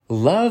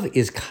Love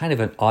is kind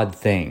of an odd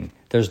thing.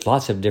 There's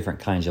lots of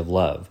different kinds of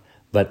love,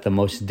 but the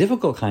most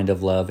difficult kind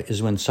of love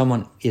is when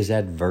someone is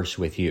adverse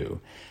with you.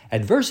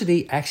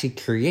 Adversity actually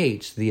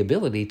creates the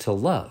ability to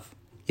love.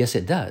 Yes,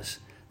 it does.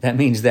 That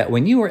means that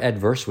when you are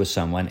adverse with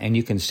someone and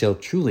you can still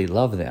truly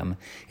love them,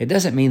 it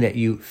doesn't mean that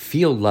you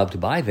feel loved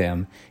by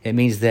them. It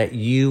means that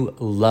you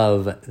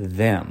love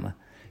them.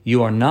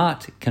 You are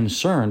not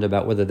concerned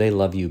about whether they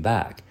love you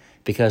back,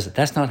 because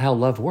that's not how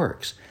love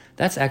works.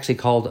 That's actually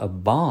called a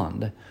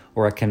bond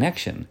or a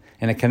connection.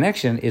 And a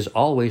connection is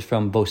always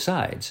from both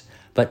sides.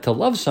 But to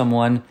love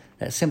someone,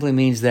 that simply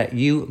means that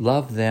you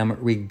love them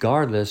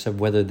regardless of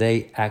whether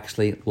they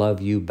actually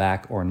love you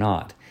back or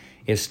not.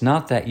 It's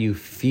not that you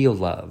feel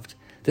loved.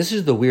 This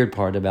is the weird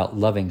part about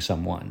loving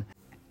someone.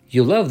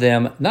 You love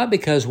them not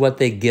because what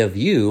they give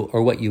you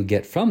or what you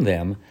get from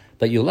them,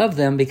 but you love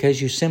them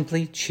because you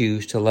simply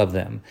choose to love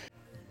them.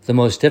 The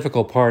most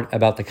difficult part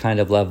about the kind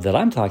of love that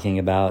I'm talking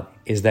about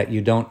is that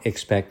you don't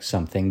expect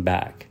something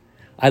back.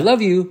 I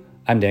love you.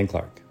 I'm Dan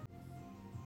Clark.